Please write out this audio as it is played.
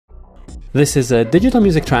This is Digital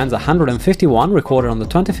Music Trends 151, recorded on the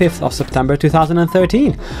 25th of September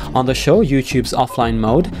 2013. On the show, YouTube's offline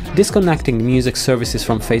mode, disconnecting music services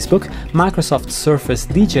from Facebook, Microsoft's Surface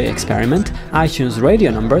DJ experiment, iTunes radio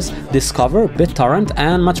numbers, Discovr, BitTorrent,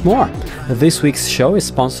 and much more. This week's show is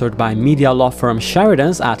sponsored by media law firm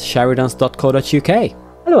Sheridans at sheridans.co.uk.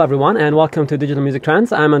 Hello everyone and welcome to Digital Music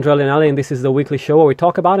Trends. I'm Andrea Leonelli and this is the weekly show where we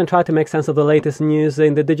talk about and try to make sense of the latest news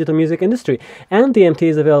in the digital music industry. And DMT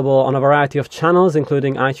is available on a variety of channels,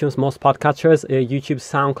 including iTunes, most podcatchers, YouTube,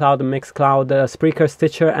 SoundCloud, Mixcloud, Spreaker,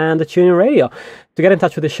 Stitcher, and TuneIn Radio. To get in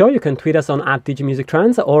touch with the show, you can tweet us on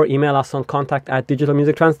 @DigiMusicTrends or email us on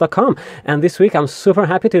contact@digitalmusictrends.com. And this week, I'm super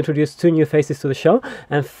happy to introduce two new faces to the show.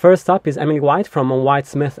 And first up is Emily White from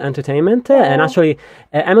Whitesmith Entertainment. And actually,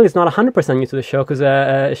 Emily is not 100% new to the show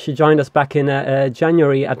because she joined us back in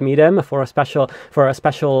January at Meedem for a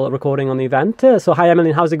special recording on the event. So hi,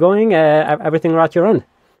 Emily, how's it going? Everything right your end?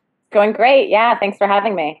 Going great. Yeah, thanks for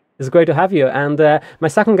having me. It's great to have you. And my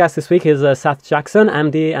second guest this week is Seth Jackson,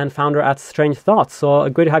 MD and founder at Strange Thoughts. So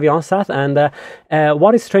great to have you on, Seth. And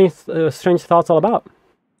what is Strange Thoughts all about?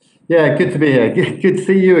 Yeah, good to be here. Good to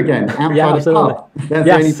see you again. Outside the pub. That's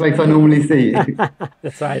the only place I normally see you.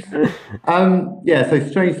 That's right. So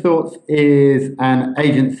Strange Thoughts is an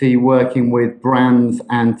agency working with brands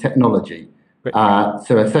and technology.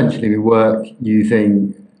 So essentially we work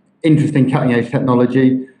using interesting cutting-edge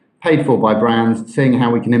technology, paid for by brands, seeing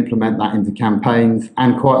how we can implement that into campaigns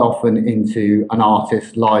and quite often into an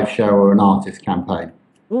artist live show or an artist campaign.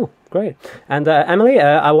 Oh, great. And Emily,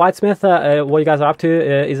 Whitesmith, what you guys are up to?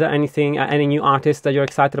 Is there anything, any new artists that you're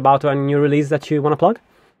excited about or any new release that you want to plug?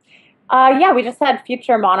 Yeah, we just had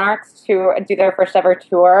Future Monarchs to do their first ever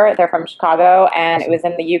tour. They're from Chicago and it was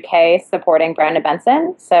in the UK supporting Brandon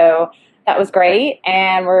Benson. So that was great,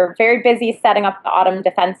 and we're very busy setting up the Autumn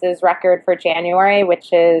Defenses record for January,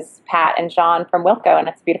 which is Pat and John from Wilco, and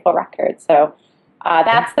it's a beautiful record. So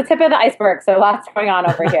that's the tip of the iceberg, so lots going on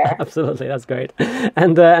over here. Absolutely, that's great.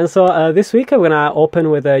 And so this week we're going to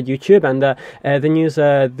open with YouTube, and the news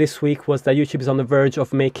this week was that YouTube is on the verge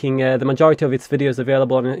of making the majority of its videos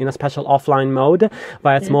available in a special offline mode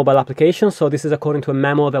via its mobile application. So this is according to a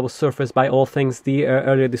memo that was surfaced by All Things D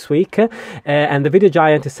earlier this week. And the video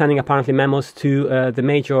giant is sending apparently memos to the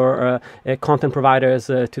major content providers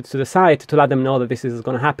to the site to let them know that this is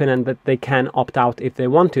going to happen and that they can opt out if they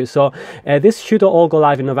want to. So this should all go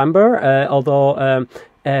live in November, although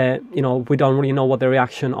we don't really know what the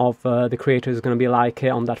reaction of the creators is going to be like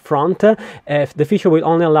on that front. The feature will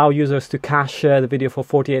only allow users to cache the video for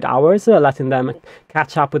 48 hours, letting them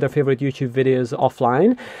catch up with their favorite YouTube videos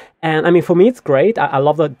offline. And I mean, for me, it's great. I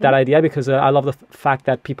love that idea because I love the fact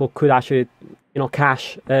that people could actually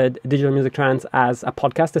cache Digital Music Trends as a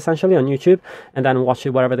podcast essentially on YouTube and then watch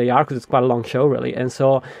it wherever they are, because it's quite a long show really. And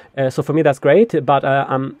so for me that's great, but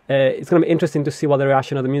it's going to be interesting to see what the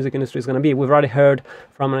reaction of the music industry is going to be. We've already heard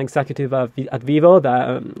from an executive at Vivo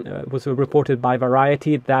that was reported by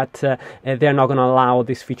Variety that they're not going to allow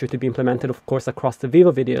this feature to be implemented, of course, across the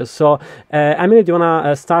Vivo videos. So Emily, do you want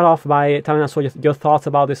to start off by telling us what your thoughts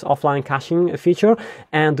about this offline caching feature,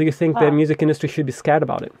 and do you think the music industry should be scared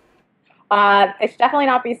about it? They should definitely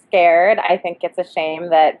not be scared. I think it's a shame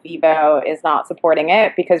that Vivo is not supporting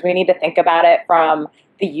it because we need to think about it from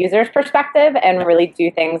the user's perspective and really do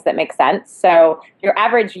things that make sense. So your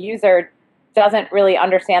average user doesn't really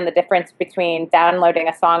understand the difference between downloading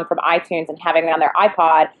a song from iTunes and having it on their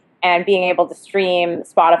iPod and being able to stream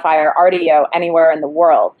Spotify or Rdio anywhere in the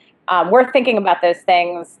world. We're thinking about those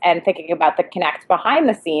things and thinking about the connect behind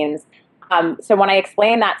the scenes. So when I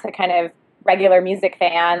explain that to kind of regular music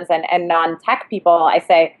fans and non-tech people, I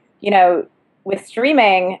say, with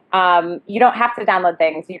streaming, you don't have to download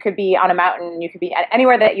things. You could be on a mountain, you could be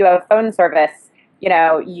anywhere that you have a phone service,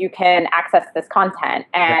 you can access this content.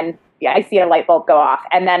 And I see a light bulb go off.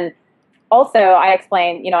 And then also I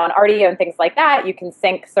explain, on Rdio and things like that, you can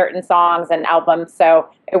sync certain songs and albums. So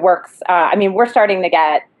it works. We're starting to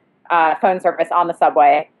get phone service on the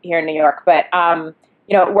subway here in New York, but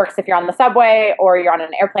it works if you're on the subway or you're on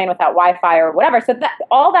an airplane without Wi-Fi or whatever. So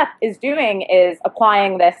all that is doing is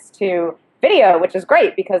applying this to video, which is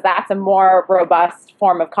great because that's a more robust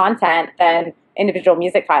form of content than individual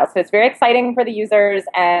music files. So it's very exciting for the users,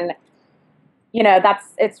 and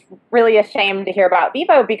it's really a shame to hear about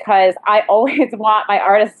Vivo because I always want my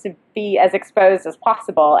artists to be as exposed as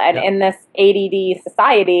possible. And in this ADD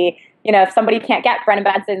society, if somebody can't get Brendan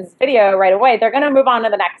Benson's video right away, they're going to move on to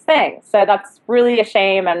the next thing. So that's really a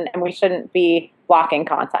shame, and we shouldn't be blocking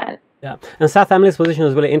content. Yeah, and Seth, Emily's position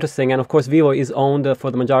is really interesting, and of course Vivo is owned for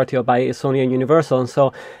the majority by Sony and Universal, and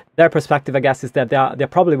so their perspective, I guess, is that they're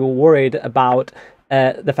probably worried about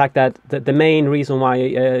the fact that the main reason why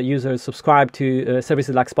users subscribe to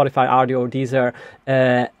services like Spotify, Rdio, or Deezer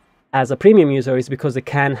as a premium user is because they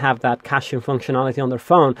can have that caching functionality on their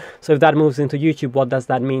phone. So if that moves into YouTube, what does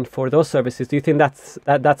that mean for those services? Do you think that's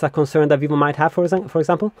a concern that Vivo might have, for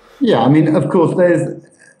example? Yeah, I mean, of course,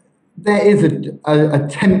 there is a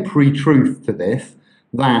temporary truth to this,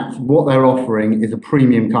 that what they're offering is a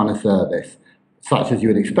premium kind of service, such as you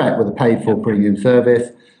would expect with a paid-for premium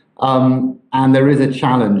service. And there is a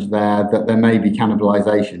challenge there that there may be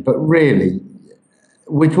cannibalization. But really,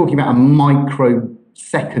 we're talking about a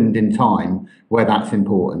microsecond in time where that's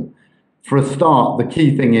important. For a start, the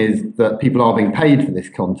key thing is that people are being paid for this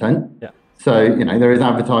content. Yeah. So, there is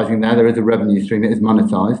advertising there is a revenue stream that is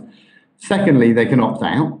monetized. Secondly, they can opt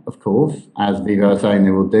out, of course, as Vivo are saying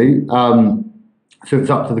they will do. So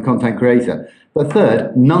it's up to the content creator. But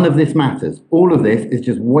third, none of this matters. All of this is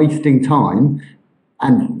just wasting time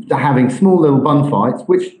and having small little bun fights,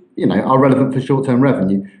 which are relevant for short-term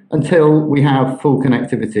revenue, until we have full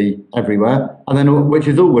connectivity everywhere, and then which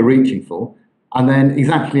is all we're reaching for. And then,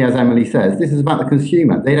 exactly as Emily says, this is about the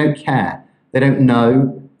consumer. They don't care. They don't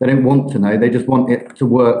know. They don't want to know. They just want it to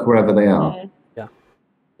work wherever they are.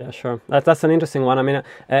 Yeah, sure. That's an interesting one. I mean,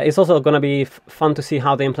 it's also going to be fun to see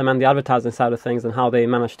how they implement the advertising side of things and how they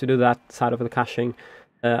manage to do that side of the caching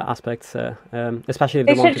aspects, especially if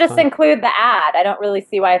they should just include the ad. I don't really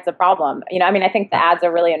see why it's a problem. I think the ads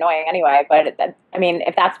are really annoying anyway, but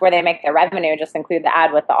if that's where they make their revenue, just include the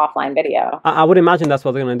ad with the offline video. I would imagine that's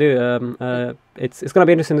what they're going to do. It's going to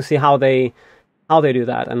be interesting to see how they do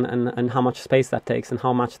that and how much space that takes and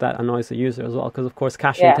how much that annoys the user as well, because of course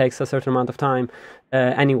caching takes a certain amount of time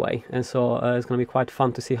anyway, and so it's going to be quite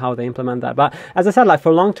fun to see how they implement that. But as I said, like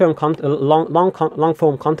for long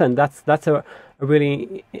form content, that's a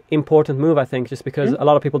really important move, I think, just because a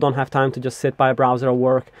lot of people don't have time to just sit by a browser or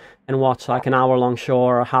work and watch like an hour-long show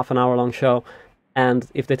or a half an hour-long show. And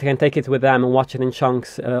if they can take it with them and watch it in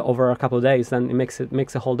chunks over a couple of days, then it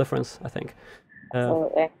makes a whole difference, I think.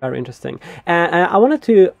 Very interesting. I wanted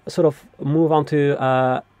to sort of move on to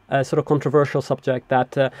a sort of controversial subject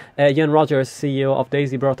that Ian Rogers, CEO of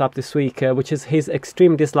Daisy, brought up this week, which is his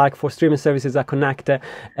extreme dislike for streaming services that connect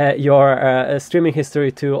your streaming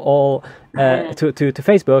history to all to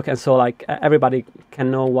Facebook, and so like everybody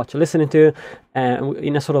can know what you're listening to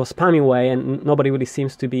in a sort of spammy way, and nobody really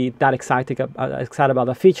seems to be that excited about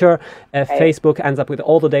that feature. Facebook ends up with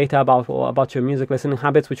all the data about your music listening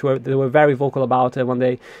habits, which they were very vocal about when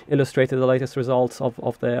they illustrated the latest results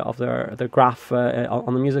of their graph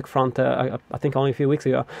on the music front. I think only a few weeks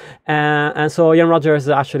ago, and so Ian Rogers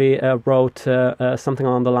actually wrote something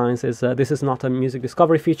along the lines: this is not a music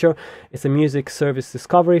discovery feature; it's a music service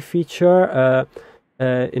discovery feature.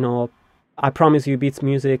 I promise you Beats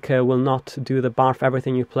Music will not do the barf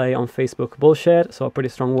everything you play on Facebook bullshit, so pretty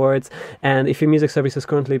strong words. And if your music service has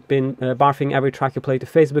currently been barfing every track you play to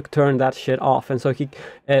Facebook, turn that shit off. And so he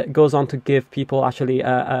goes on to give people actually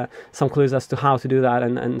some clues as to how to do that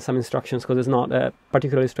and some instructions, because it's not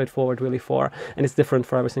particularly straightforward really and it's different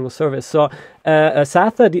for every single service. So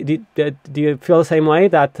Seth, do you feel the same way,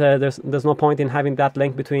 that there's no point in having that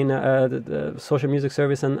link between the social music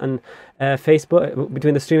service and Facebook,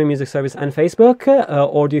 between the streaming music service and Facebook,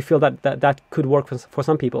 or do you feel that could work for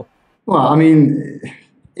some people? Well, I mean,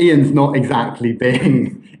 Ian's not exactly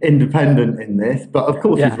being independent in this, but of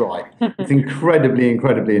course he's right. It's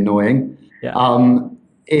incredibly annoying.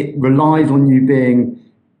 It relies on you being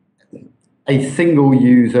a single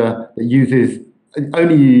user that uses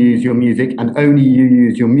only you use your music, and only you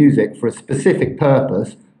use your music for a specific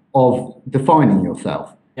purpose of defining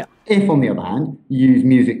yourself. If, on the other hand, you use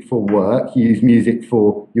music for work, you use music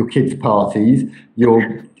for your kids' parties,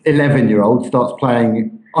 your 11-year-old starts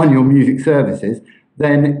playing on your music services,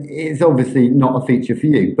 then it's obviously not a feature for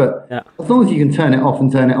you. But as long as you can turn it off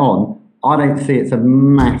and turn it on, I don't see it's a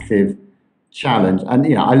massive challenge. And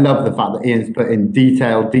I love the fact that Ian's put in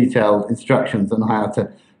detailed instructions on how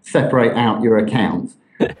to separate out your accounts.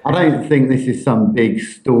 I don't think this is some big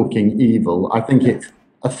stalking evil. I think it's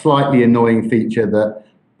a slightly annoying feature that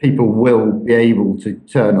people will be able to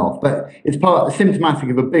turn off. But it's symptomatic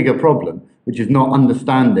of a bigger problem, which is not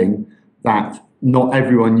understanding that not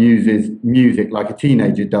everyone uses music like a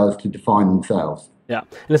teenager does to define themselves. Yeah,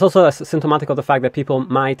 and it's also symptomatic of the fact that people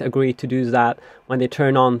might agree to do that when they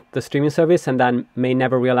turn on the streaming service and then may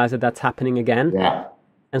never realize that that's happening again. Yeah.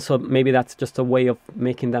 And so maybe that's just a way of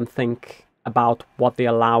making them think about what they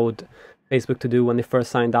allowed Facebook to do when they first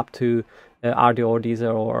signed up to Rdio or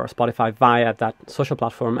Deezer or Spotify via that social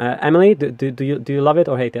platform. Emily, do you love it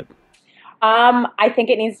or hate it? I think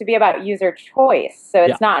it needs to be about user choice. So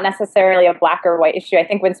it's not necessarily a black or white issue. I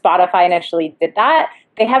think when Spotify initially did that,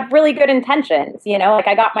 they have really good intentions. You know, like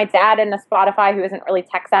I got my dad into Spotify who isn't really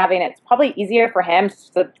tech savvy, and it's probably easier for him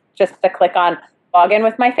just to click on log in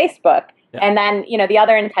with my Facebook. Yeah. And then, you know, the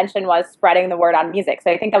other intention was spreading the word on music.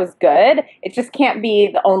 So I think that was good. It just can't be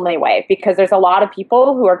the only way, because there's a lot of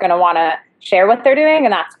people who are going to want to share what they're doing.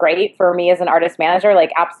 And that's great for me as an artist manager,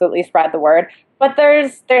 like absolutely spread the word. But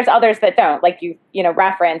there's others that don't, like you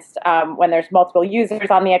referenced when there's multiple users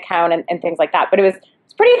on the account and things like that. But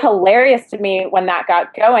it's pretty hilarious to me when that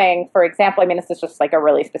got going. For example, I mean, this is just like a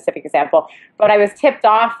really specific example, but I was tipped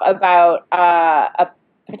off about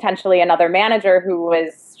potentially another manager who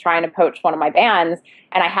was trying to poach one of my bands,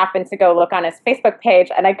 and I happened to go look on his Facebook page,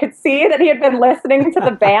 and I could see that he had been listening to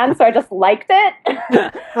the band, so I just liked it.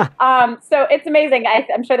 So it's amazing.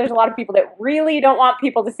 I'm sure there's a lot of people that really don't want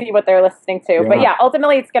people to see what they're listening to. Yeah. But yeah,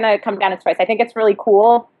 ultimately it's going to come down to choice. I think it's really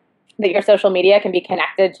cool that your social media can be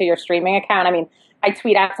connected to your streaming account. I mean, I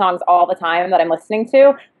tweet out songs all the time that I'm listening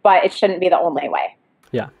to, but it shouldn't be the only way.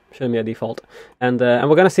 Yeah, shouldn't be a default, and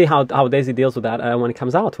we're gonna see how Daisy deals with that when it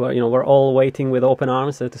comes out. We're all waiting with open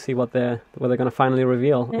arms to see what they're gonna finally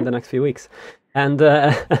reveal in the next few weeks. And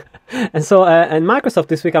and Microsoft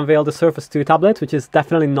this week unveiled the Surface 2 tablet, which is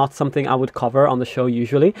definitely not something I would cover on the show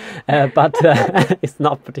usually, but it's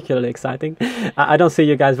not particularly exciting. I don't see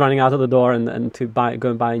you guys running out of the door and to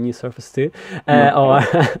go and buy a new Surface 2.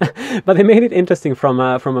 But they made it interesting from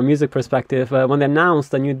a music perspective when they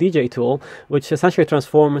announced a new DJ tool, which essentially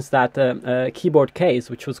transforms that keyboard case,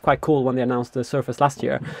 which was quite cool when they announced the Surface last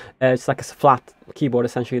year. It's like a flat keyboard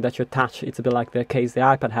essentially that you attach. It's a bit like the case the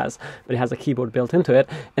iPad has, but it has a keyboard built into it,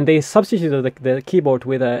 and they substituted the keyboard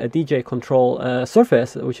with a DJ control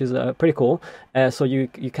surface, which is pretty cool. So you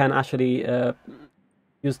can actually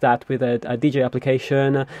use that with a DJ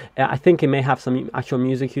application. I think it may have some actual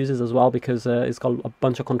music uses as well, because it's got a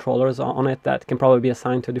bunch of controllers on it that can probably be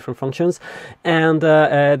assigned to different functions. And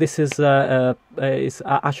this is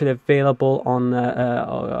actually available on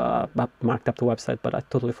I marked up the website, but I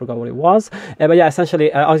totally forgot what it was. But yeah,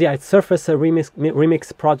 essentially, it's Surface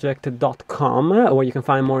remixproject.com, where you can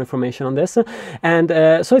find more information on this. And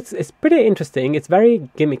so it's pretty interesting. It's very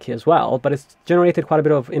gimmicky as well, but it's generated quite a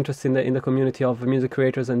bit of interest in the community of music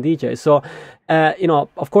creators and DJs. So,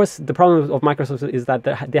 of course, the problem of Microsoft is that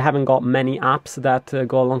they haven't got many apps that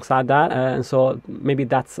go alongside that, and so maybe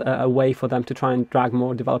that's a way for them to try and drag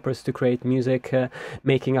more developers to create music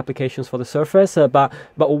making applications for the Surface. But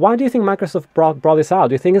why do you think Microsoft brought this out?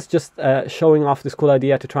 Do you think it's just showing off this cool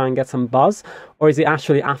idea to try and get some buzz, or is it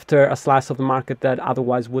actually after a slice of the market that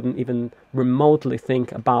otherwise wouldn't even remotely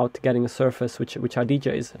think about getting a Surface, which are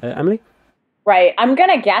DJs? Emily? Right. I'm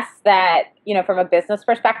going to guess that, from a business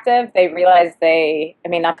perspective, they realize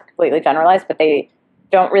not to completely generalize, but they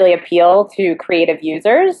don't really appeal to creative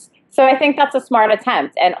users. So I think that's a smart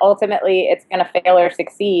attempt. And ultimately, it's going to fail or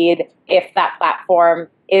succeed if that platform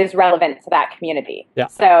is relevant to that community. Yeah.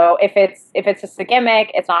 So if it's just a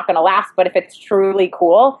gimmick, it's not going to last. But if it's truly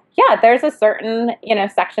cool, yeah, there's a certain,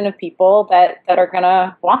 section of people that are going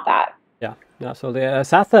to want that. Yeah. So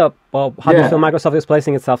Seth, how do you feel Microsoft is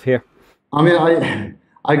placing itself here? I mean,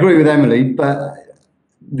 I agree with Emily, but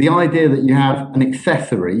the idea that you have an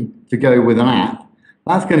accessory to go with an app,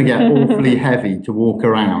 that's going to get awfully heavy to walk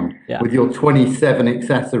around with your 27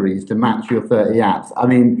 accessories to match your 30 apps. I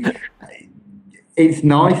mean, it's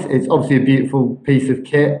nice. It's obviously a beautiful piece of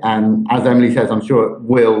kit. And as Emily says, I'm sure it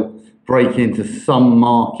will break into some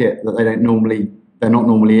market that they're not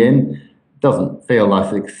normally in. Doesn't feel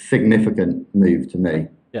like a significant move to me.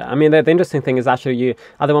 Yeah, I mean, the interesting thing is actually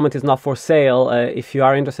at the moment it's not for sale. If you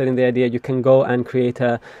are interested in the idea, you can go and create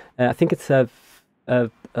I think it's a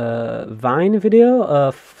Vine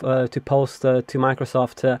video to post to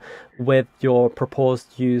Microsoft with your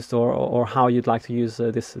proposed use or how you'd like to use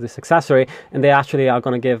this accessory. And they actually are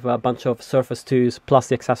going to give a bunch of Surface 2s plus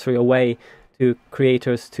the accessory away to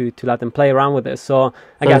creators to let them play around with this. So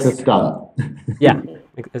I guess it's done. Yeah.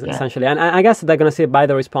 Essentially, and I guess they're going to see by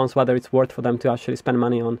the response whether it's worth for them to actually spend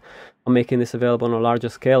money on making this available on a larger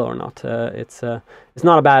scale or not. It's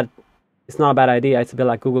not a bad idea. It's a bit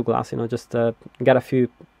like Google Glass, just get a few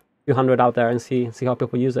hundred out there and see how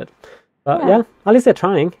people use it. But yeah, at least they're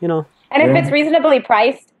trying, And if it's reasonably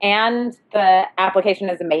priced and the application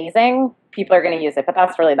is amazing, people are going to use it. But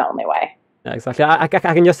that's really the only way. Yeah, exactly. I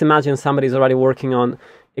can just imagine somebody's already working on,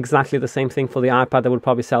 exactly the same thing for the iPad, that would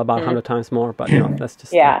probably sell about 100 times more. But that's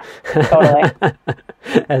just totally.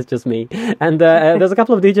 That's just me. And there's a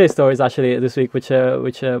couple of DJ stories actually this week, which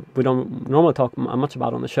we don't normally talk much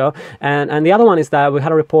about on the show. And the other one is that we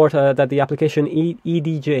had a report that the application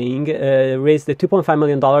Edjing raised $2.5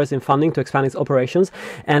 million in funding to expand its operations,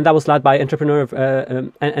 and that was led by Entrepreneur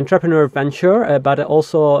Venture, but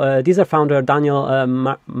also Deezer founder Daniel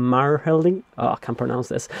Marhelli. I can't pronounce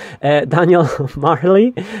this. Daniel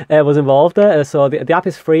Marhelli was involved. So the app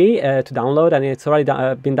is free to download, and it's already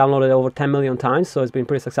been downloaded over 10 million times. So it's been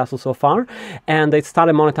pretty successful so far. And it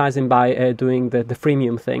started monetizing by doing the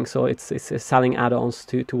freemium thing. So it's selling add-ons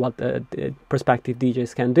to what the prospective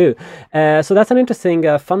DJs can do. So that's an interesting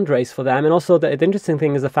fundraise for them. And also the interesting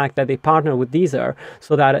thing is the fact that they partner with Deezer,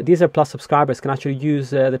 so that Deezer Plus subscribers can actually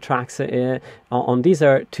use the tracks on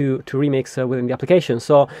Deezer to remix within the application.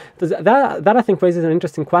 So that I think raises an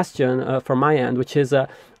interesting question from my end, which is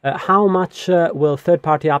how much will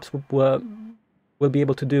third-party apps will be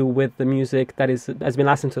able to do with the music that has been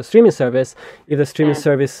licensed to a streaming service, if the streaming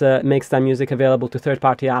service makes that music available to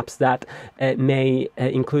third-party apps that may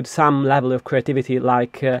include some level of creativity,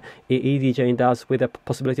 like EDJ does, with the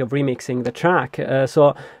possibility of remixing the track.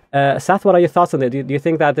 So Seth, what are your thoughts on that? Do you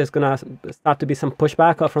think that there's going to start to be some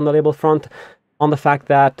pushback from the label front on the fact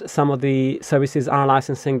that some of the services are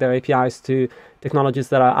licensing their APIs to technologies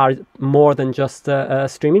that are more than just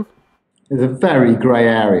streaming? It's a very grey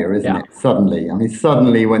area, isn't it?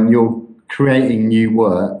 Suddenly when you're creating new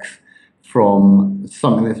works from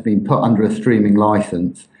something that's been put under a streaming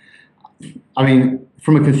license,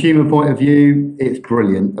 from a consumer point of view, it's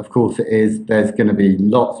brilliant. Of course it is. There's going to be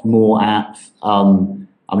lots more apps.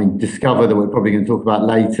 Discovr, that we're probably going to talk about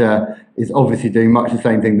later, is obviously doing much the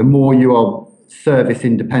same thing. The more you are service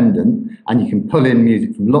independent and you can pull in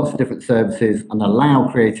music from lots of different services and allow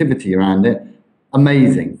creativity around it,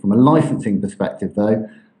 amazing. From a licensing perspective, though,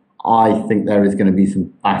 I think there is going to be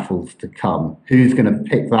some battles to come. Who's going to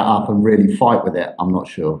pick that up and really fight with it? I'm not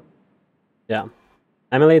sure. Yeah.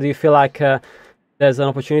 Emily, do you feel like there's an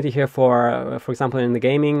opportunity here for example, in the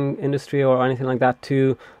gaming industry or anything like that,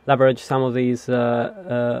 to leverage some of these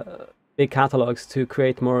big catalogs to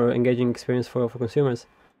create more engaging experience for consumers?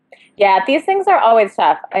 Yeah, these things are always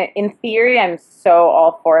tough. In theory, I'm so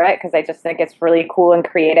all for it because I just think it's really cool and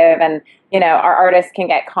creative, and our artists can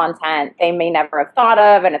get content they may never have thought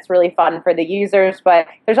of, and it's really fun for the users. But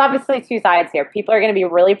there's obviously two sides here. People are going to be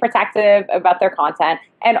really protective about their content,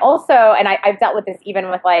 and also, and I've dealt with this even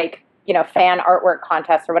with fan artwork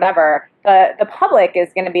contests or whatever, the public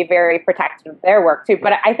is going to be very protective of their work too.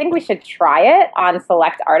 But I think we should try it on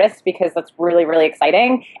select artists because that's really, really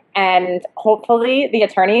exciting. And hopefully the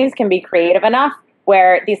attorneys can be creative enough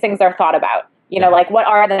where these things are thought about, what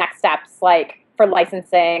are the next steps, for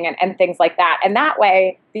licensing and things like that. And that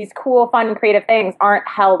way, these cool, fun, creative things aren't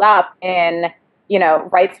held up in,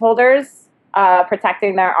 rights holders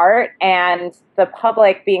protecting their art and the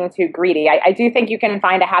public being too greedy. I do think you can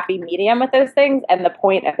find a happy medium with those things, and the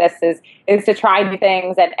point of this is to try new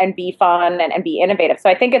things and be fun and be innovative. So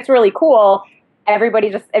I think it's really cool.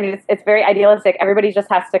 Everybody it's very idealistic. Everybody just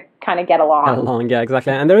has to kind of get along. Yeah,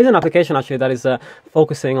 exactly. And there is an application actually that is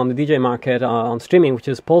focusing on the DJ market on streaming, which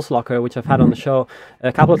is Pulse Locker, which I've had on the show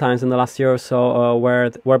a couple of times in the last year or so,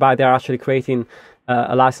 whereby they're actually creating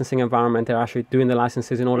a licensing environment. They're actually doing the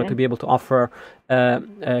licenses in order to be able to offer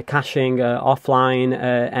caching offline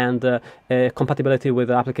and compatibility with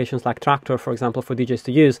applications like Traktor, for example, for DJs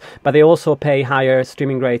to use. But they also pay higher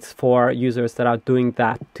streaming rates for users that are doing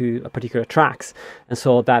that to particular tracks. And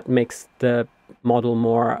so that makes the model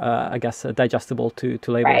more, digestible to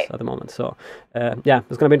labels at the moment. So, it's going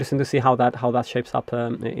to be interesting to see how that shapes up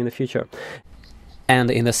in the future. And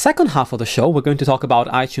in the second half of the show, we're going to talk about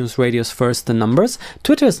iTunes Radio's first numbers,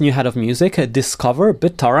 Twitter's new head of music, Discovr,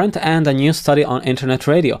 BitTorrent, and a new study on internet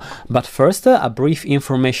radio. But first, a brief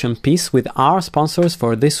information piece with our sponsors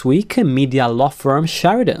for this week, media law firm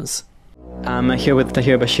Sheridan's. I'm here with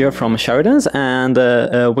Tahir Bashir from Sheridan's, and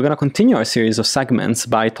we're going to continue our series of segments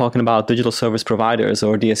by talking about digital service providers,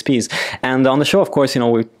 or DSPs. And on the show, of course,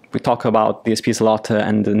 we talk about DSPs a lot,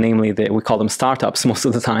 and namely, we call them startups most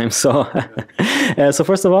of the time. So, so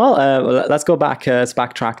first of all, let's go back. Let's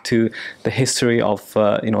backtrack to the history of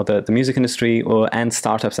the music industry and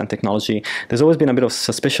startups and technology. There's always been a bit of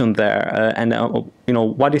suspicion there, and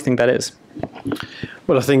why do you think that is?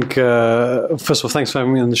 Well, I think first of all, thanks for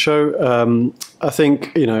having me on the show. I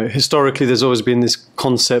think historically there's always been this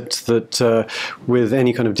concept that with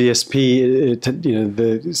any kind of DSP,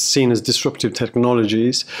 they're seen as disruptive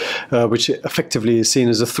technologies, which effectively is seen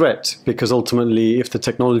as a threat, because ultimately, if the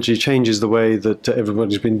technology changes the way that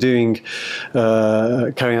everybody's been doing,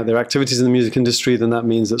 carrying out their activities in the music industry, then that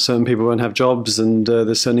means that certain people won't have jobs, and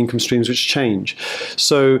there's certain income streams which change.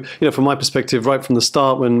 So, from my perspective, right from the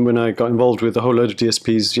start, when I got involved with a whole load of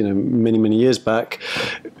DSPs, many years back,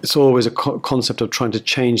 it's always a concept of trying to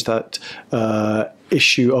change that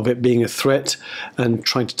issue of it being a threat and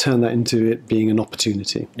trying to turn that into it being an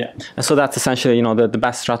opportunity. Yeah, and so that's essentially, the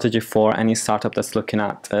best strategy for any startup that's looking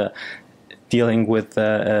at dealing with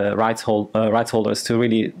rights holders, to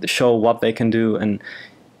really show what they can do and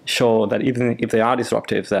show that even if they are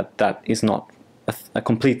disruptive, that is not a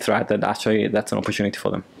complete threat, that actually that's an opportunity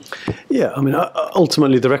for them. Yeah, I mean,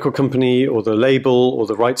 ultimately the record company or the label or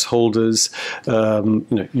the rights holders,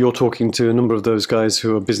 you're talking to a number of those guys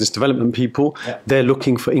who are business development people. Yeah. They're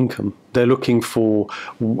looking for income. They're looking for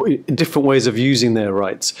different ways of using their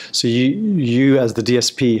rights. So you as the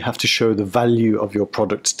DSP have to show the value of your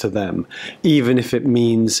product to them, even if it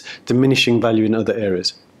means diminishing value in other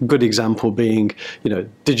areas. Good example being,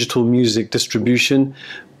 digital music distribution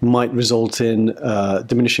might result in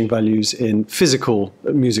diminishing values in physical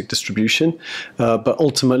music distribution. But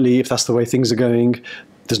ultimately, if that's the way things are going,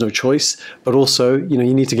 there's no choice. But also, you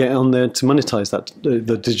need to get on there to monetize that,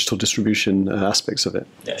 the digital distribution aspects of it.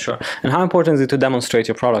 Yeah, sure. And how important is it to demonstrate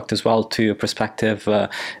your product as well to prospective, rights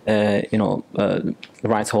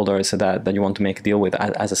holders that you want to make a deal with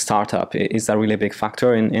as a startup? Is that really a big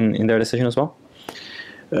factor in their decision as well?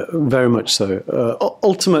 Very much so.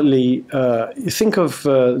 Ultimately, you think of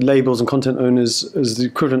labels and content owners as the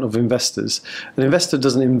equivalent of investors. An investor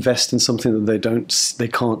doesn't invest in something that they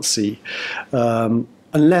can't see.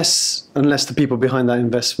 Unless the people behind that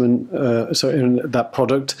investment, in that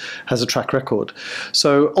product, has a track record.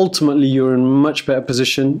 So ultimately, you're in a much better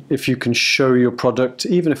position if you can show your product,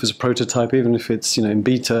 even if it's a prototype, even if it's in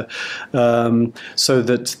beta, so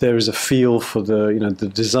that there is a feel for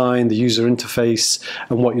the design, the user interface,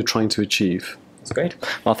 and what you're trying to achieve. That's great.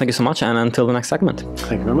 Well, thank you so much, and until the next segment.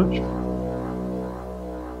 Thank you very much.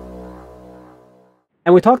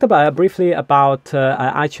 And we talked briefly about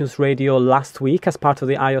iTunes Radio last week as part of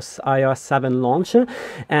the iOS 7 launch,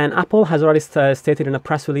 and Apple has already stated in a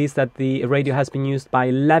press release that the radio has been used by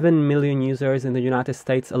 11 million users in the United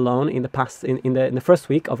States alone in the past in the first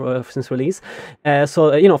week since release.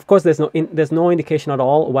 Of course, there's no indication at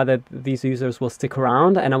all whether these users will stick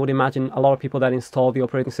around, and I would imagine a lot of people that install the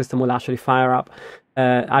operating system will actually fire up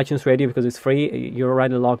iTunes Radio because it's free. You're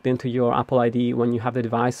already logged into your Apple ID when you have the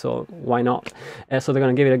device, so why not? So they're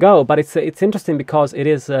going to give it a go. But it's interesting because it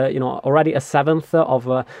is already a seventh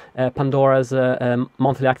of Pandora's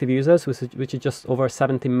monthly active users, which is just over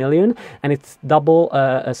 70 million, and it's double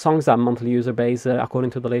Songza monthly user base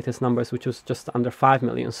according to the latest numbers, which was just under 5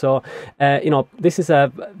 million. So this is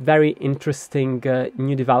a very interesting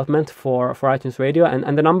new development for iTunes Radio,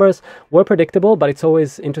 and the numbers were predictable, but it's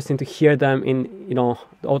always interesting to hear them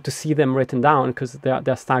or to see them written down because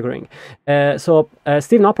they're staggering.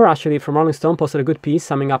 Steve Knopper actually from Rolling Stone posted a good piece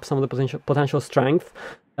summing up some of the potential strength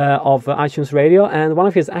of iTunes Radio, and one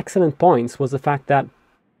of his excellent points was the fact that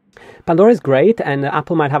Pandora is great, and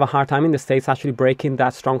Apple might have a hard time in the States actually breaking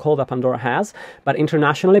that stronghold that Pandora has. But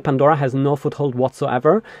internationally, Pandora has no foothold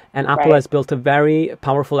whatsoever, and Apple has built a very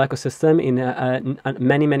powerful ecosystem in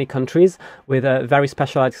many countries with a very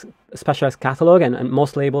specialized catalog, and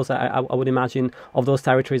most labels, I would imagine, of those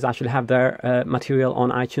territories actually have their material on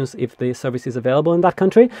iTunes if the service is available in that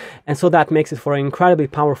country. And so that makes it for an incredibly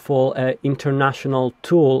powerful international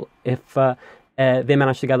tool if they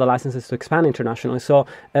manage to get the licenses to expand internationally. So,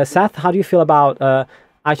 Seth, how do you feel about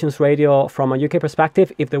iTunes Radio from a UK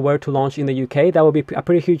perspective? If they were to launch in the UK, that would be a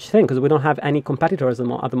pretty huge thing because we don't have any competitors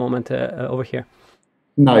at the moment over here.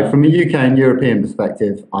 No, from a UK and European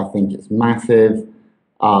perspective, I think it's massive.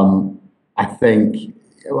 I think,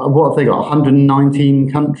 what have they got,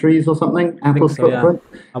 119 countries or something, Apple's footprint?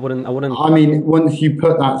 Yeah. I wouldn't. I mean, once you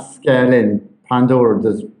put that scale in, Pandora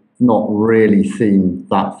does not really seem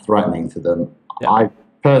that threatening to them. Yeah. I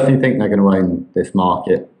personally think they're going to own this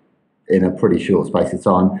market in a pretty short space of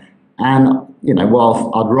time. And, whilst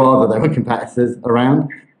I'd rather there were competitors around,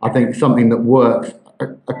 I think something that works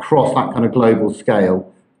across that kind of global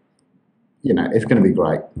scale, it's going to be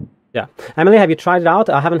great. Yeah. Emily, have you tried it out?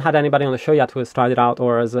 I haven't had anybody on the show yet who has tried it out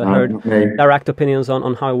or has heard direct opinions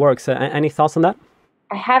on how it works. Any thoughts on that?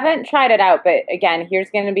 I haven't tried it out, but again, here's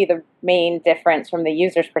going to be the main difference from the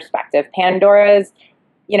user's perspective. Pandora's,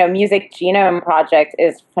 Music Genome Project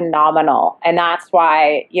is phenomenal. And that's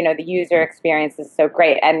why, the user experience is so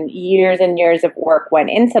great. And years of work went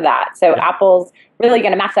into that. So Apple's really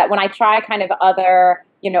going to match that. When I try kind of other,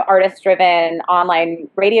 artist-driven online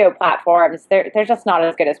radio platforms, they're just not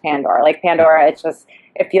as good as Pandora. Like Pandora,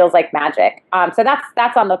 it feels like magic. So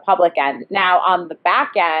that's on the public end. Now on the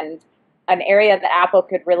back end, an area that Apple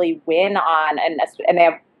could really win on, and they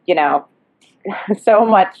have, so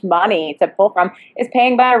much money to pull from, is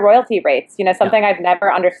paying by royalty rates. Something I've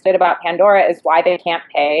never understood about Pandora is why they can't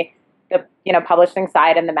pay the publishing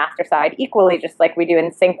side and the master side equally, just like we do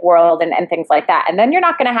in Sync World and things like that. And then you're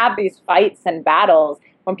not going to have these fights and battles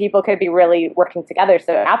when people could be really working together.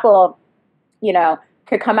 So Apple,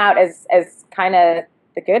 could come out as kind of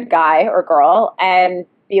the good guy or girl and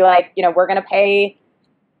be like, we're going to pay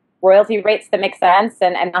royalty rates that make sense,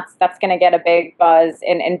 and that's going to get a big buzz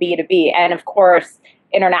in B2B. And of course,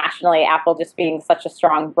 internationally, Apple just being such a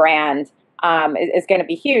strong brand is going to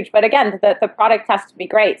be huge. But again, the product has to be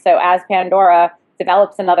great. So as Pandora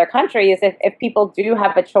develops in other countries, if people do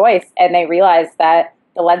have a choice and they realize that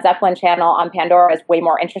the Led Zeppelin channel on Pandora is way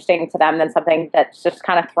more interesting to them than something that's just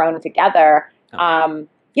kind of thrown together.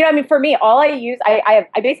 For me, all I use, I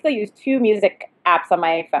basically use two music apps on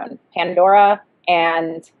my phone, Pandora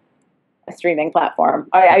and a streaming platform.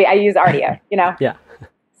 I use Rdio, Yeah.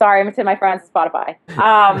 Sorry, I'm to my friends Spotify.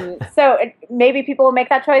 So maybe people will make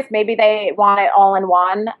that choice. Maybe they want it all in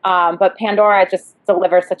one. But Pandora just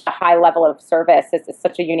delivers such a high level of service. It's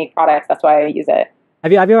such a unique product. That's why I use it.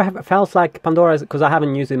 Have you ever felt like Pandora, because I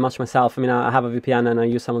haven't used it much myself. I mean, I have a VPN and I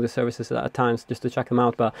use some of the services at times just to check them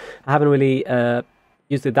out, but I haven't really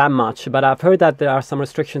used it that much. But I've heard that there are some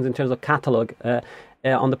restrictions in terms of catalog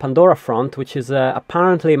on the Pandora front, which is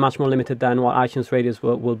apparently much more limited than what iTunes radios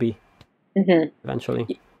will be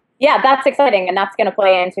eventually. Yeah, that's exciting, and that's going to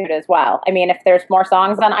play into it as well. I mean, if there's more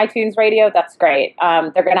songs on iTunes Radio, that's great.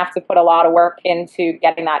 They're going to have to put a lot of work into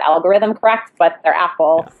getting that algorithm correct, but they're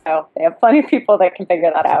Apple, so they have plenty of people that can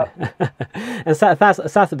figure that out. And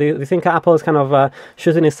Seth, do you think Apple is kind of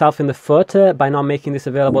shooting itself in the foot by not making this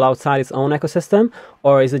available outside its own ecosystem,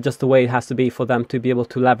 or is it just the way it has to be for them to be able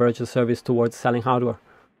to leverage the service towards selling hardware?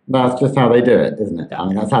 That's just how they do it, isn't it? I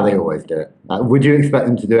mean, that's how they always do it. Would you expect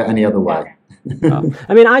them to do it any other way?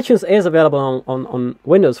 I mean, iTunes is available on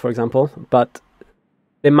Windows, for example, but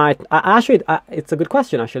they might. It's a good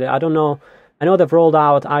question, actually. I don't know. I know they've rolled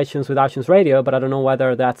out iTunes with iTunes Radio, but I don't know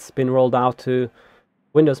whether that's been rolled out to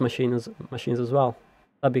Windows machines as well.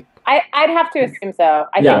 That'd be. I'd have to assume so.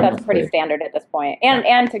 I think that's pretty standard at this point,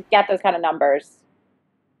 and to get those kind of numbers.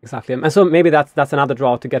 Exactly, and so maybe that's another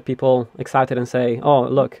draw to get people excited and say, "Oh,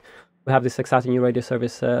 look, we have this exciting new radio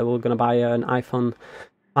service. We're going to buy an iPhone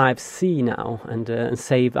 5C now and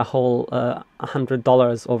save a whole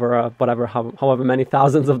 $100 over however many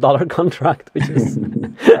thousands of dollar contract, which is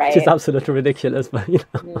which is absolutely ridiculous. But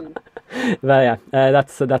but yeah,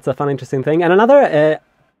 that's a fun, interesting thing. And another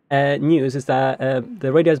news is that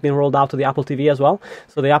the radio has been rolled out to the Apple TV as well.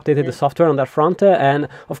 So they updated the software on that front, and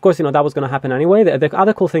of course, that was going to happen anyway. The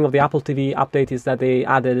other cool thing of the Apple TV update is that they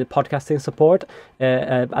added podcasting support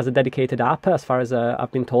as a dedicated app. As far as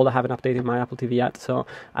I've been told, I haven't updated my Apple TV yet, so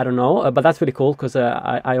I don't know. But that's really cool because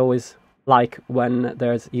I always like when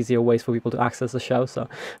there's easier ways for people to access the show. So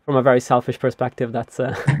from a very selfish perspective, that's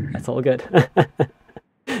all good.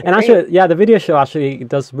 And actually, the video show actually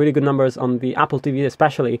does really good numbers on the Apple TV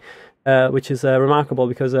especially, which is remarkable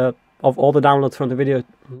because of all the downloads from the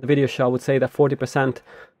video show, I would say that 40%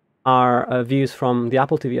 are views from the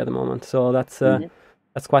Apple TV at the moment. So that's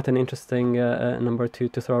quite an interesting number to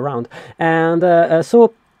throw around. And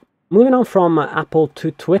so moving on from Apple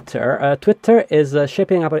to Twitter, Twitter is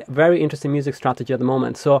shaping up a very interesting music strategy at the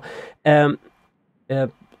moment. So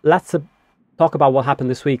let's talk about what happened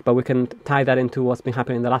this week, but we can tie that into what's been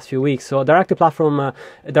happening in the last few weeks. So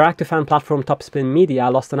direct-to-fan platform Topspin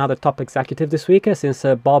Media lost another top executive this week since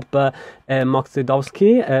Bob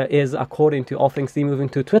Moksydowski is, according to All Things D, moving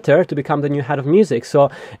to Twitter to become the new head of music.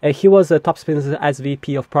 So he was Topspin's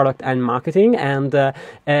SVP of product and marketing, and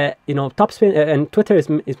Topspin and Twitter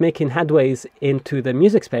is making headways into the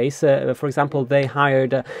music space. For example, they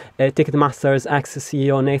hired Ticketmaster's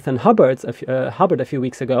ex-CEO Nathan Hubbard a few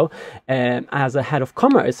weeks ago as a head of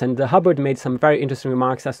commerce, and Hubbard made some very interesting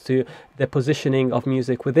remarks as to the positioning of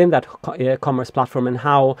music within that commerce platform and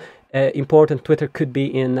how important Twitter could be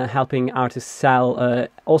in helping artists sell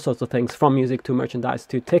all sorts of things, from music to merchandise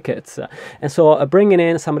to tickets. And so bringing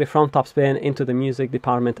in somebody from Topspin into the music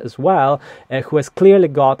department as well, who has clearly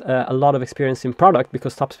got a lot of experience in product,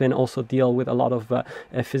 because Topspin also deal with a lot of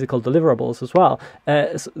physical deliverables as well.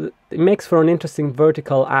 So it makes for an interesting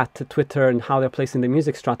vertical at Twitter and how they're placing the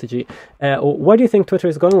music strategy. Where do you think Twitter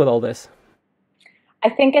is going with all this? I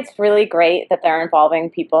think it's really great that they're involving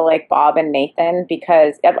people like Bob and Nathan,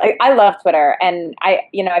 because I love Twitter, and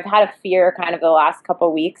I've had a fear kind of the last couple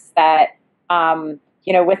of weeks that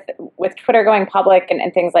with Twitter going public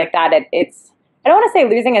and things like that, it's, I don't want to say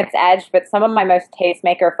losing its edge, but some of my most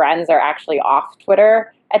tastemaker friends are actually off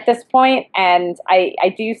Twitter at this point, and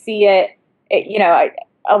I do see it.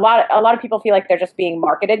 A lot of people feel like they're just being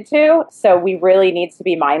marketed to. So we really need to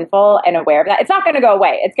be mindful and aware of that. It's not going to go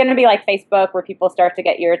away. It's going to be like Facebook, where people start to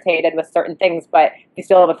get irritated with certain things, but you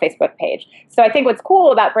still have a Facebook page. So I think what's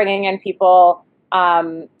cool about bringing in people,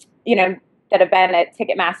 that have been at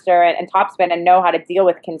Ticketmaster and Topspin and know how to deal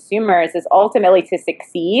with consumers, is ultimately to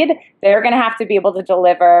succeed, they're going to have to be able to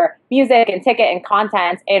deliver music and ticket and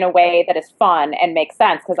content in a way that is fun and makes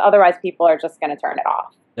sense, because otherwise people are just going to turn it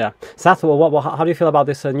off. Yeah. Seth, how do you feel about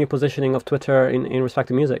this new positioning of Twitter in respect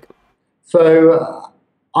to music? So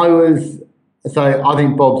I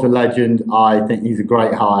think Bob's a legend. I think he's a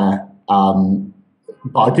great hire.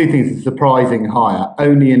 But I do think it's a surprising hire,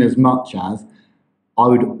 only in as much as I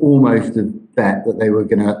would almost have bet that they were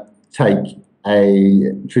going to take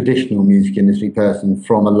a traditional music industry person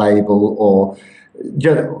from a label, or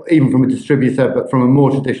just, even from a distributor, but from a more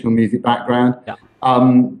traditional music background. Yeah.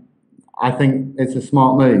 I think it's a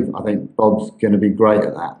smart move. I think Bob's going to be great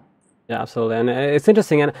at that. Yeah, absolutely, and it's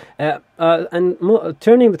interesting. And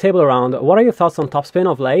turning the table around, what are your thoughts on Topspin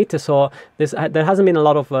of late? So there hasn't been a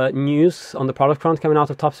lot of news on the product front coming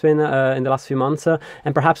out of Topspin in the last few months,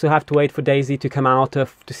 and perhaps we have to wait for Daisy to come out to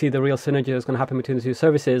see the real synergy that's going to happen between the two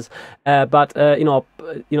services. But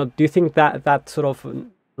do you think that sort of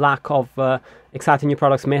lack of exciting new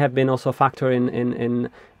products may have been also a factor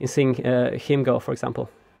in seeing him go, for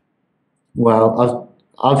example? Well,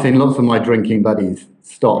 I've seen lots of my drinking buddies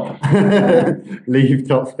stop, leave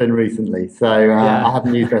Topspin recently. So I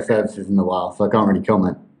haven't used their services in a while, so I can't really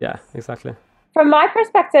comment. Yeah, exactly. From my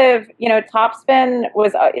perspective, Topspin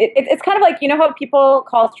was, it's kind of like, how people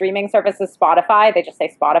call streaming services Spotify, they just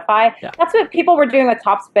say Spotify. Yeah. That's what people were doing with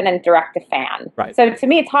Topspin and direct to fan. Right. So to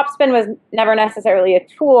me, Topspin was never necessarily a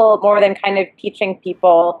tool, more than kind of teaching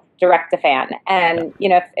people direct to fan. And,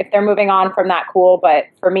 if they're moving on from that, cool. But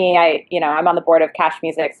for me, I'm on the board of Cash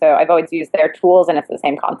Music, so I've always used their tools, and it's the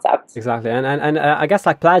same concept. Exactly. And I guess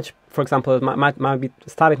like Pledge, for example, might be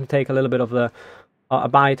starting to take a little bit of a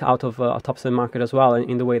bite out of a Topspin market as well,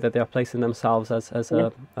 in the way that they are placing themselves as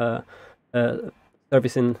a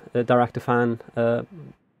servicing direct to fan,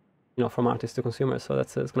 from artists to consumers. So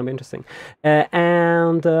it's going to be interesting.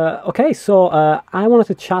 Okay, so I wanted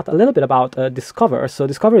to chat a little bit about Discovr. So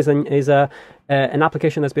Discovr is an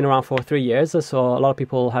application that's been around for 3 years. So a lot of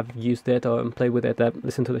people have used it or played with it,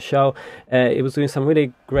 listened to the show. It was doing some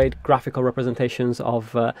really great graphical representations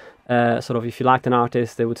of sort of, if you liked an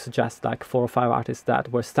artist, they would suggest like 4 or 5 artists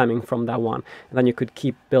that were stemming from that one. And then you could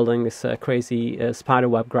keep building this crazy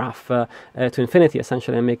spiderweb graph to infinity,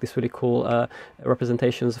 essentially, and make these really cool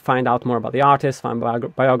representations, find out more about the artist, find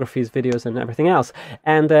biographies, videos, and everything else.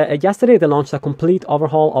 And yesterday they launched a complete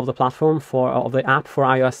overhaul of the platform of the app for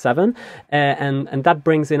iOS 7, and that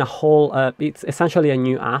brings in a whole. It's essentially a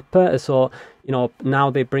new app. So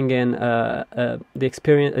now they bring in the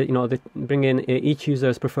experience. They bring in each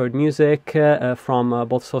user's preferred music from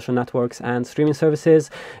both social networks and streaming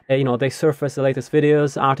services. They surface the latest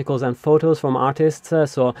videos, articles, and photos from artists.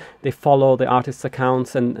 So they follow the artists'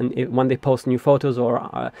 accounts, and when they post new photos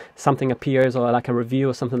or something appears, or like a review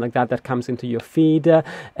or something like that comes into your feed.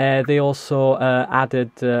 They also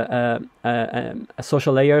added a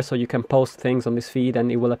social layer, so you can post things on this feed,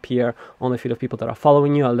 and it will appear on the feed of people that are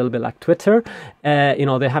following you, a little bit like Twitter.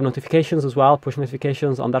 They have notifications as well, push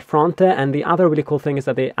notifications on that front. And the other really cool thing is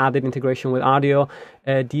that they added integration with Rdio,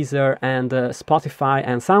 Deezer, and Spotify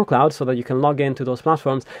and SoundCloud, so that you can log into those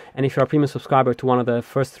platforms. And if you're a premium subscriber to one of the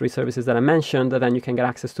first 3 services that I mentioned, then you can get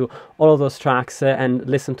access to all of those tracks and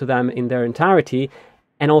listen to them in their entirety,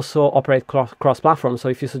 and also operate cross-platform. So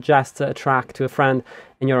if you suggest a track to a friend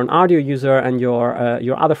and you're an Rdio user and your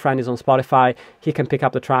other friend is on Spotify, he can pick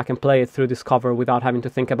up the track and play it through Discovr without having to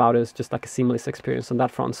think about it. It's just like a seamless experience on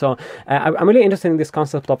that front. So I'm really interested in this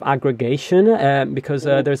concept of aggregation because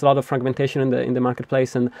there's a lot of fragmentation in the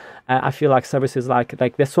marketplace, and I feel like services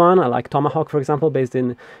like this one, like Tomahawk, for example, based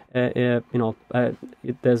in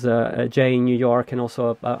there's Jay in New York, and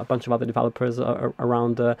also a bunch of other developers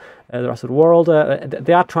around the rest of the world.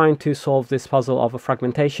 They are trying to solve this puzzle of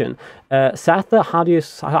fragmentation. Seth, how do you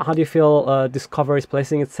feel Discovr is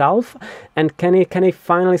placing itself, and can it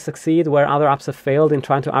finally succeed where other apps have failed in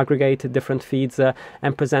trying to aggregate different feeds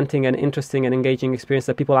and presenting an interesting and engaging experience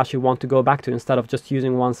that people actually want to go back to instead of just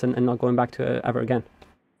using once and not going back to ever again?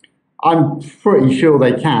 I'm pretty sure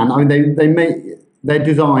they can. I mean, they make their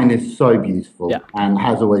design is so beautiful and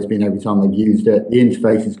has always been every time they've used it. The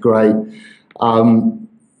interface is great.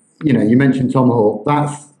 You mentioned Tomahawk.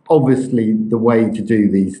 That's obviously the way to do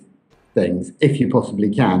these things if you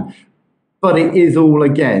possibly can. But it is all,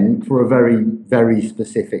 again, for a very, very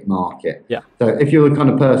specific market. Yeah. So if you're the kind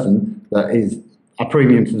of person that is a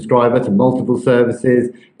premium subscriber to multiple services,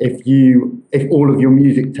 if all of your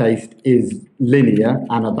music taste is linear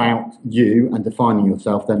and about you and defining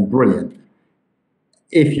yourself, then brilliant.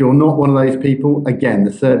 If you're not one of those people, again,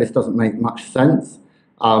 the service doesn't make much sense.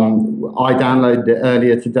 I downloaded it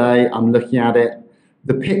earlier today. I'm looking at it.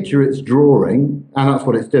 The picture it's drawing, and that's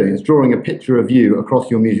what it's doing, it's drawing a picture of you across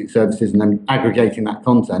your music services and then aggregating that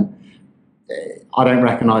content. I don't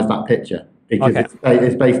recognize that picture because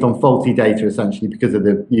it's based on faulty data, essentially, because of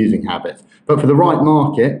the using habits. But for the right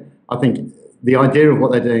market, I think the idea of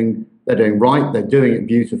what they're doing right, they're doing it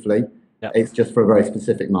beautifully. Yep. It's just for a very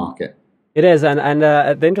specific market. It is, and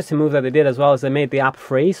the interesting move that they did as well is they made the app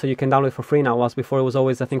free, so you can download it for free now, whilst before it was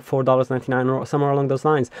always, I think, $4.99 or somewhere along those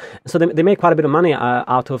lines. So they made quite a bit of money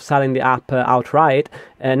out of selling the app outright.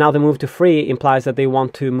 Now the move to free implies that they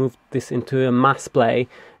want to move this into a mass play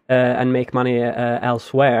and make money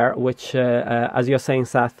elsewhere, which, as you're saying,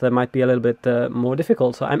 Seth, might be a little bit more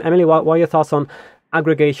difficult. So, Emily, what are your thoughts on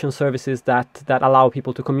aggregation services that allow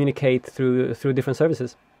people to communicate through different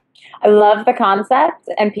services? I love the concept,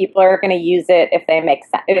 and people are going to use it if it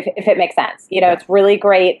makes sense. It's really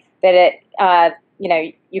great that it,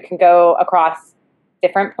 you can go across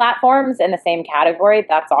different platforms in the same category.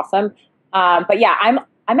 That's awesome. But yeah,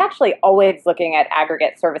 I'm actually always looking at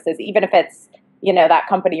aggregate services, even if it's that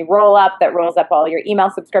company roll-up that rolls up all your email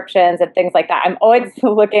subscriptions and things like that. I'm always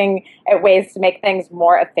looking at ways to make things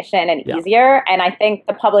more efficient and easier. And I think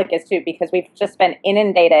the public is too, because we've just been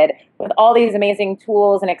inundated with all these amazing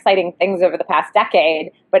tools and exciting things over the past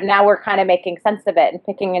decade. But now we're kind of making sense of it and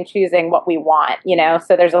picking and choosing what we want,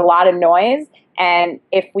 So there's a lot of noise. And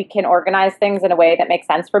if we can organize things in a way that makes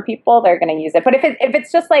sense for people, they're going to use it. But if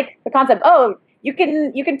it's just like the concept, you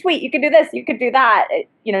can tweet, you can do this, you could do that,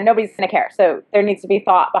 nobody's going to care. So there needs to be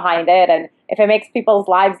thought behind it. And if it makes people's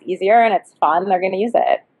lives easier and it's fun, they're going to use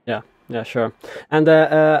it. Yeah, sure. And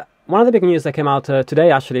one of the big news that came out today,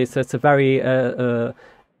 actually, it's a very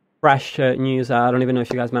fresh news. I don't even know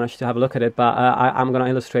if you guys managed to have a look at it, but I'm going to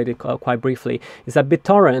illustrate it quite briefly. Is that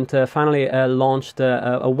BitTorrent finally launched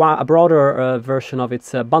a broader version of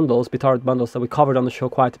its bundles, BitTorrent bundles that we covered on the show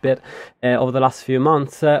quite a bit over the last few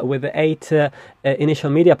months with 8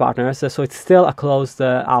 initial media partners. So it's still a closed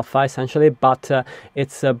alpha, essentially, but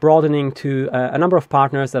it's broadening to a number of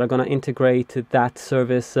partners that are going to integrate that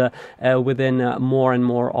service within more and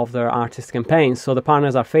more of their artist campaigns. So the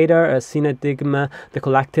partners are Fader, Cinedigm, The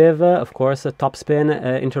Collective, of course,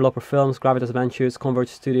 Topspin, Interloper Films, Gravitas Ventures, Converge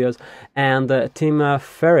Studios, and Tim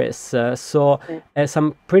Ferriss. So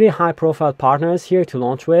some pretty high-profile partners here to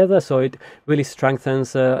launch with. So it really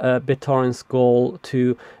strengthens BitTorrent's goal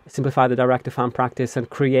to simplify the direct-to-fan practice and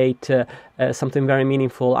create something very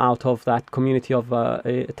meaningful out of that community of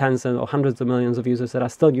tens or hundreds of millions of users that are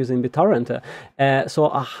still using BitTorrent. So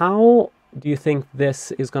how do you think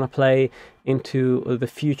this is going to play into the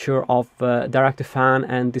future of direct-to-fan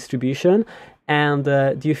and distribution? And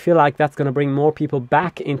do you feel like that's going to bring more people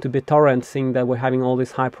back into BitTorrent, seeing that we're having all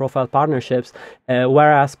these high-profile partnerships,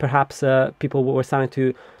 whereas perhaps people were starting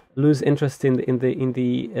to lose interest in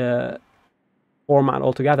the format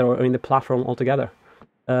altogether, or in the platform altogether?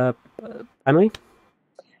 Emily?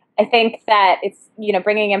 I think that it's,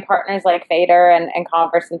 bringing in partners like Fader and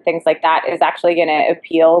Converse and things like that is actually going to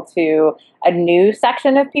appeal to a new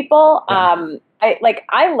section of people. Yeah.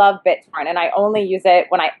 I love BitTorrent, and I only use it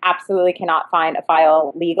when I absolutely cannot find a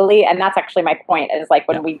file legally. And that's actually my point, is like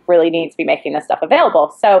when we really need to be making this stuff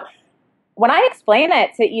available. So when I explain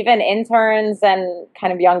it to even interns and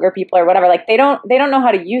kind of younger people or whatever, like they don't know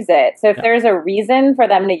how to use it. So if there's a reason for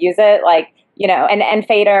them to use it, like and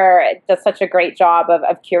Fader does such a great job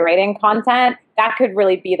of curating content. That could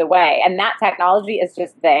really be the way. And that technology is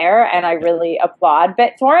just there. And I really applaud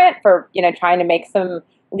BitTorrent for, trying to make some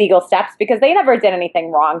legal steps, because they never did anything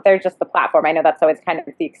wrong. They're just the platform. I know that's always kind of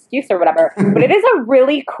the excuse or whatever, but it is a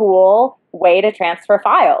really cool way to transfer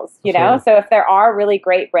files, Sure. So if there are really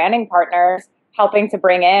great branding partners helping to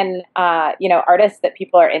bring in, artists that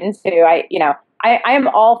people are into, I am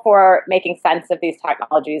all for making sense of these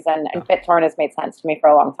technologies, and BitTorrent has made sense to me for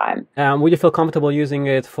a long time. Would you feel comfortable using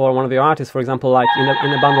it for one of your artists, for example, like in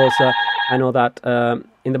the bundles? I know that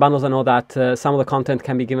some of the content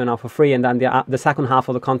can be given out for free, and then the second half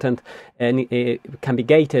of the content can be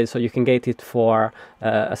gated, so you can gate it for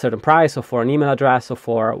a certain price, or for an email address, or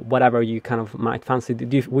for whatever you kind of might fancy.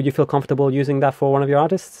 Would you feel comfortable using that for one of your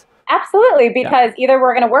artists? Absolutely, because either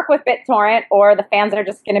we're going to work with BitTorrent, or the fans are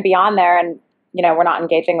just going to be on there, and we're not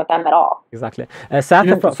engaging with them at all. Exactly.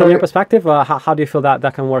 Seth, from your perspective, how do you feel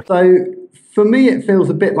that can work? So for me, it feels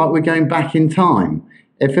a bit like we're going back in time.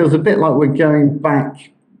 It feels a bit like we're going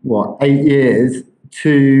back, 8 years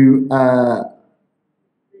to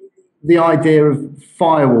the idea of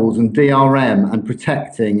firewalls and DRM and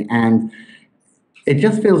protecting, and it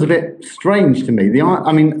just feels a bit strange to me. The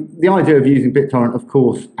idea of using BitTorrent, of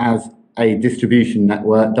course, as a distribution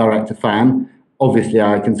network, direct to fan, obviously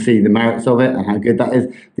I can see the merits of it and how good that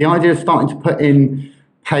is. The idea of starting to put in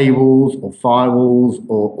paywalls or firewalls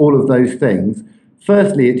or all of those things,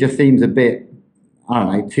 firstly, it just seems a bit,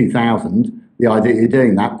 2000, the idea you're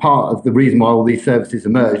doing that. Part of the reason why all these services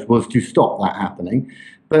emerged was to stop that happening.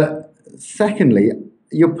 But secondly,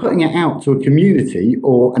 you're putting it out to a community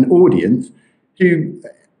or an audience who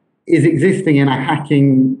is existing in a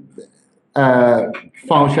hacking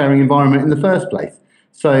file sharing environment in the first place.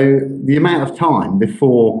 So the amount of time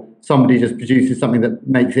before somebody just produces something that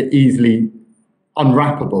makes it easily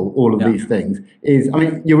unwrappable, all of these things, is,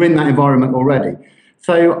 you're in that environment already.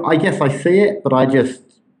 So I guess I see it, but I'm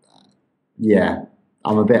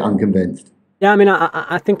a bit unconvinced. Yeah,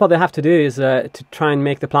 I think what they have to do is to try and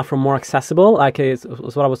make the platform more accessible. Like it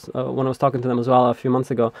was what I was when I was talking to them as well a few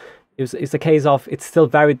months ago. It's a case of it's still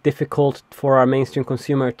very difficult for our mainstream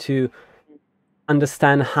consumer to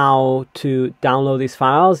understand how to download these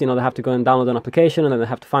files. They have to go and download an application, and then they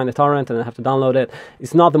have to find the torrent, and they have to download it.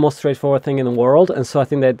 It's not the most straightforward thing in the world, and so I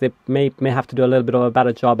think that they may have to do a little bit of a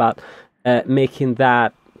better job at making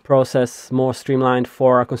that process more streamlined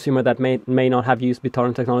for a consumer that may not have used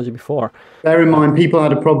BitTorrent technology before. Bear in mind, people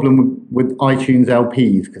had a problem with iTunes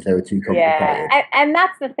LPs because they were too complicated. Yeah, and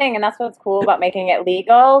that's the thing, and that's what's cool about making it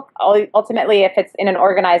legal. Ultimately, if it's in an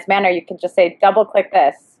organized manner, you can just say, double click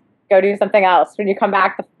this, go do something else. When you come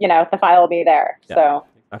back, the file will be there. Yeah. So.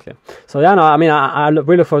 Exactly. So I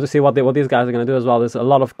really look forward to see what these guys are going to do as well. There's a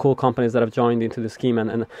lot of cool companies that have joined into the scheme,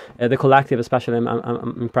 and the collective especially.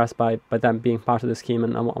 I'm impressed by them being part of the scheme,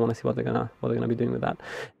 and I want to see what they're gonna be doing with that.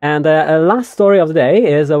 And last story of the day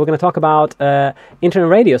is we're going to talk about internet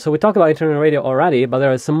radio. So we talked about internet radio already, but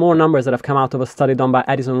there are some more numbers that have come out of a study done by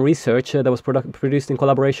Edjing Research that was produced in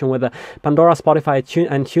collaboration with Pandora, Spotify,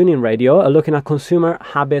 and TuneIn Radio, looking at consumer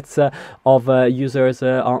habits of users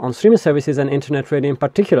on streaming services and internet radio in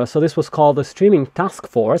particular. So this was called the Streaming Task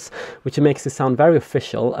Force, which makes it sound very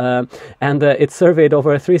official. And it surveyed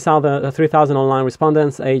over 3,000 online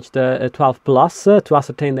respondents aged 12 plus to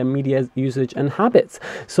ascertain their media usage and habits.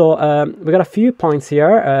 So we got a few points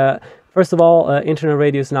here. First of all, internet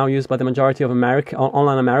radio is now used by the majority of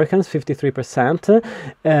online Americans, 53%.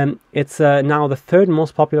 It's now the third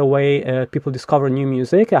most popular way people discover new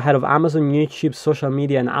music, ahead of Amazon, YouTube, social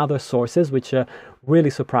media, and other sources, which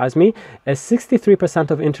really surprised me.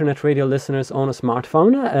 63% of internet radio listeners own a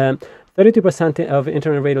smartphone. 32% of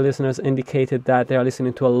internet radio listeners indicated that they are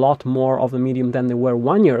listening to a lot more of the medium than they were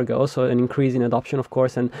 1 year ago, so an increase in adoption, of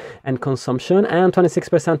course, and consumption. And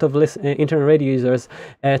 26% of internet radio users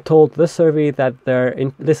told the survey that their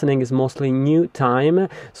listening is mostly new time,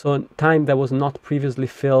 so time that was not previously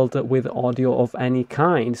filled with audio of any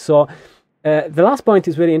kind. So the last point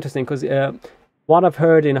is really interesting, because what I've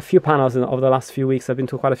heard in a few panels over the last few weeks, I've been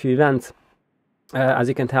to quite a few events. As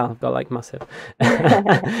you can tell, I've got like massive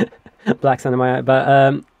black sun in my eye.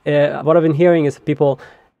 But what I've been hearing is people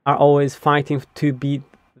are always fighting to beat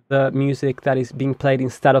the music that is being played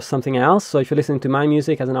instead of something else. So if you're listening to my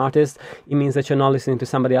music as an artist, it means that you're not listening to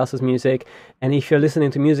somebody else's music. And if you're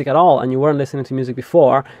listening to music at all and you weren't listening to music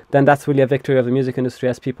before, then that's really a victory of the music industry,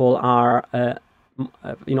 as people are,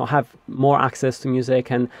 have more access to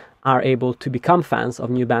music and are able to become fans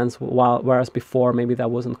of new bands, whereas before maybe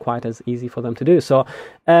that wasn't quite as easy for them to do. So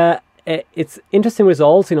it's interesting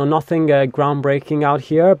results, nothing groundbreaking out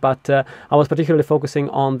here, but I was particularly focusing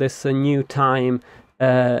on this new time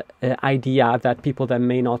idea that people that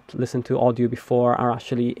may not listen to audio before are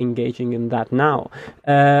actually engaging in that now.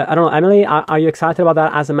 I don't know, Emily, are you excited about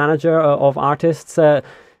that as a manager of artists? The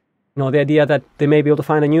idea that they may be able to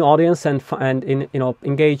find a new audience and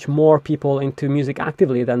engage more people into music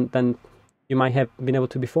actively than you might have been able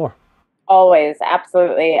to before. Always,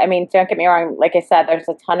 absolutely. I mean, don't get me wrong. Like I said, there's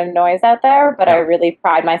a ton of noise out there, but I really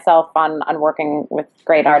pride myself on working with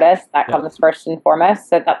great artists. That comes first and foremost.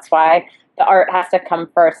 So that's why the art has to come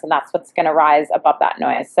first, and that's what's going to rise above that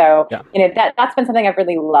noise. So, that's been something I've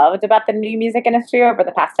really loved about the new music industry over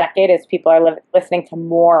the past decade is people are listening to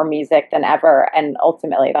more music than ever, and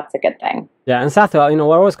ultimately that's a good thing. Yeah, and Seth, we're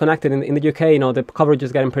always connected in the UK. The coverage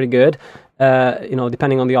is getting pretty good,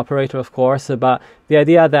 depending on the operator, of course. But the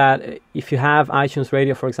idea that if you have iTunes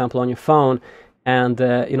Radio, for example, on your phone, and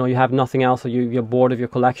you have nothing else, or you're bored of your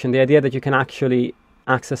collection, the idea that you can actually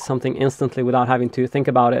access something instantly without having to think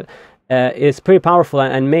about it is pretty powerful,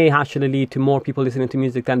 and may actually lead to more people listening to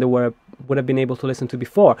music than they would have been able to listen to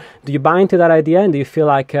before. Do you buy into that idea, and do you feel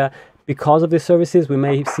like because of these services we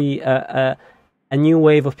may see a new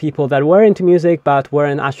wave of people that were into music but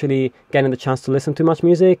weren't actually getting the chance to listen to much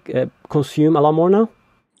music consume a lot more now?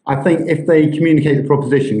 I think if they communicate the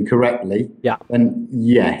proposition correctly, then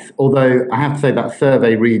yes. Although I have to say that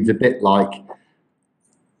survey reads a bit like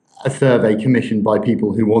a survey commissioned by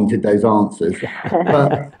people who wanted those answers.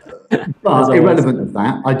 But irrelevant of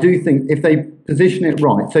that, I do think if they position it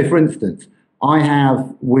right. So, for instance, I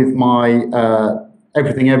have with my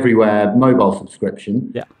Everything Everywhere mobile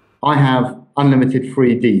subscription, I have unlimited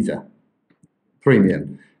free Deezer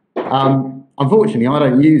Premium. Unfortunately, I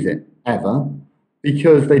don't use it ever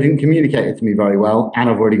because they didn't communicate it to me very well, and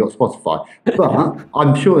I've already got Spotify. But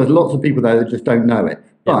I'm sure there's lots of people there that just don't know it.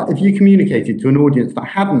 But if you communicated to an audience that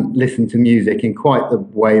hadn't listened to music in quite the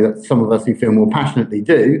way that some of us who feel more passionately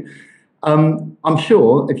do, I'm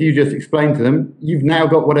sure if you just explain to them, you've now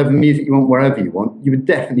got whatever music you want wherever you want, you would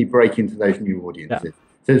definitely break into those new audiences.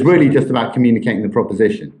 So it's really just about communicating the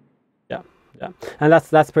proposition. Yeah, and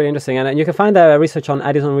that's pretty interesting. And you can find the research on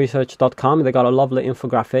edisonresearch.com. They got a lovely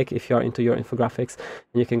infographic if you're into your infographics,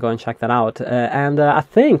 and you can go and check that out. And I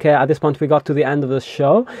think at this point we got to the end of the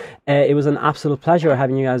show. It was an absolute pleasure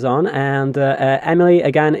having you guys on. And Emily,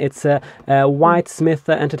 again, it's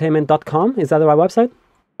whitesmithentertainment.com. Is that the right website?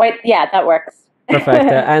 That works. Perfect.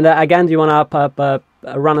 And again, do you want to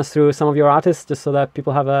run us through some of your artists just so that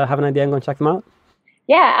people have an idea and go and check them out?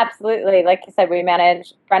 Yeah, absolutely. Like you said, we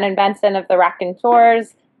manage Brennan Benson of the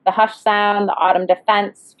Raconteurs, the Hush Sound, the Autumn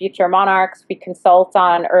Defense, Future Monarchs. We consult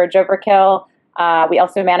on Urge Overkill. We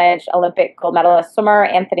also manage Olympic gold medalist swimmer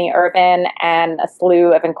Anthony Irvin and a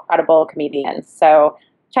slew of incredible comedians. So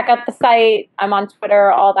check out the site. I'm on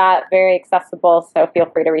Twitter, all that, very accessible. So feel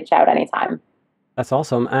free to reach out anytime. That's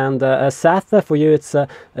awesome. And Seth, for you, it's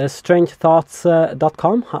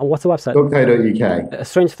strangethoughts.com. What's the website? .co.uk.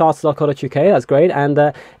 Strangethoughts.co.uk. That's great.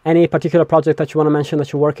 And any particular project that you want to mention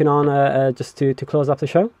that you're working on just to close up the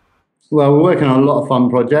show? Well, we're working on a lot of fun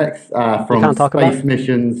projects, from space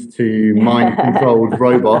missions to mind-controlled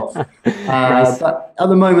robots. Nice. But at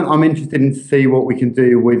the moment, I'm interested in to see what we can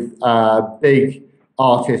do with big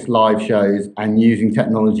artist live shows and using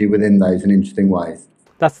technology within those in interesting ways.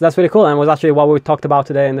 That's really cool, and was actually what we talked about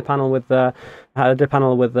today in the panel with Ian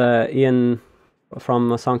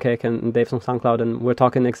from Songcake and Dave from SoundCloud, and we're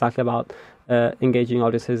talking exactly about engaging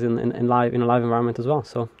audiences in a live environment as well.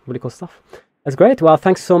 So really cool stuff. That's great. Well,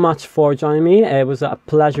 thanks so much for joining me. It was a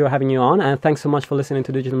pleasure having you on, and thanks so much for listening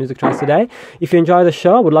to Digital Music Trends today. If you enjoy the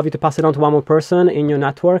show, I would love you to pass it on to one more person in your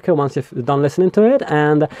network once you've done listening to it.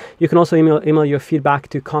 And you can also email your feedback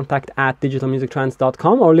to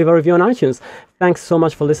contact@digitalmusictrends.com or leave a review on iTunes. Thanks so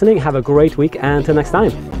much for listening. Have a great week, and until next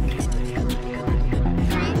time.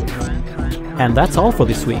 And that's all for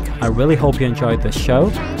this week. I really hope you enjoyed the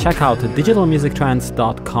show. Check out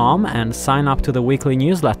digitalmusictrends.com and sign up to the weekly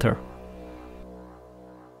newsletter.